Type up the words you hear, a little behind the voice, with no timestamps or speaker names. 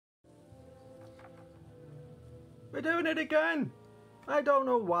We're doing it again. I don't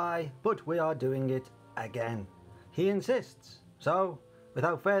know why, but we are doing it again. He insists. So,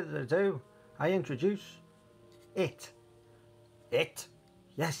 without further ado, I introduce it. It?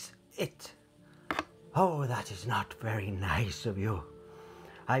 Yes, it. Oh, that is not very nice of you.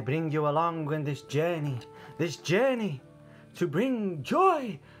 I bring you along on this journey to bring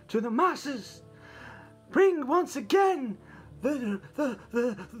joy to the masses. Bring once again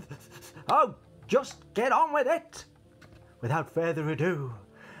oh, just get on with it. Without further ado,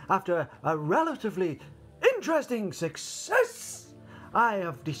 after a relatively interesting success, I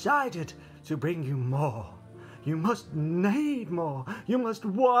have decided to bring you more. You must need more. You must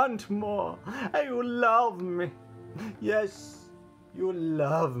want more. You love me. Yes, you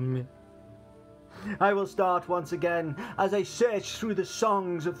love me. I will start once again as I search through the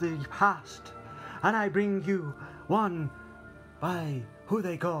songs of the past, and I bring you one by who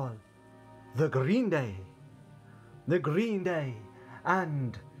they call the Green Day. The Green Day,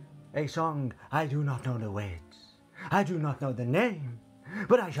 and a song I do not know the words. I do not know the name,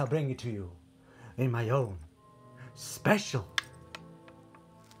 but I shall bring it to you in my own special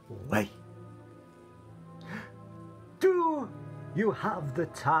way. Do you have the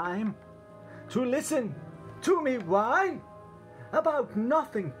time to listen to me whine about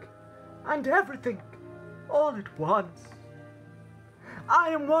nothing and everything all at once? I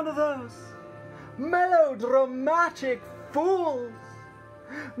am one of those melodramatic fools,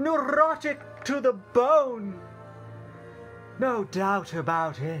 neurotic to the bone. No doubt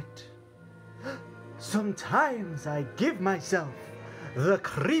about it. Sometimes I give myself the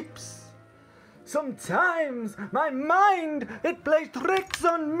creeps. Sometimes my mind, it plays tricks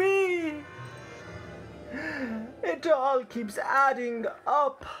on me. It all keeps adding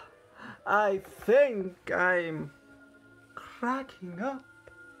up. I think I'm cracking up.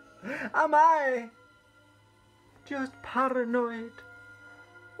 Am I just paranoid?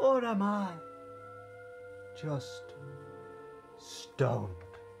 Or am I just stoned?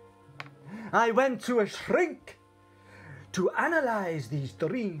 I went to a shrink to analyze these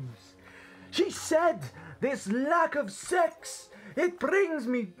dreams. She said this lack of sex, it brings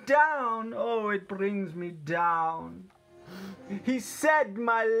me down. Oh, it brings me down. He said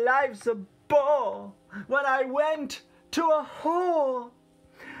my life's a bore when I went to a whore.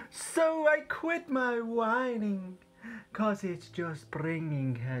 So I quit my whining, 'cause it's just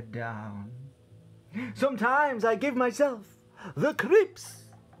bringing her down. Sometimes I give myself the creeps.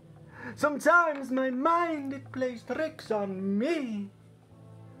 Sometimes my mind, it plays tricks on me.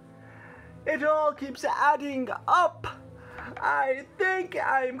 It all keeps adding up. I think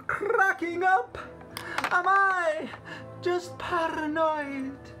I'm cracking up. Am I just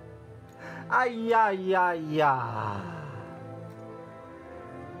paranoid? Ay, ay, ay, ay.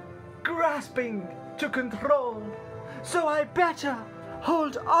 Grasping to control, so I better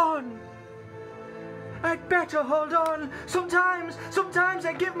hold on. I'd better hold on. Sometimes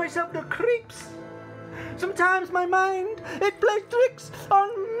I give myself the creeps. Sometimes my mind, it plays tricks on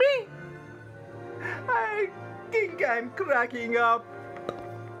me. I think I'm cracking up.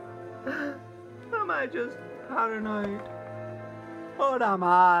 Am I just paranoid? Or am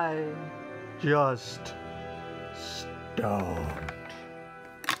I just stoned?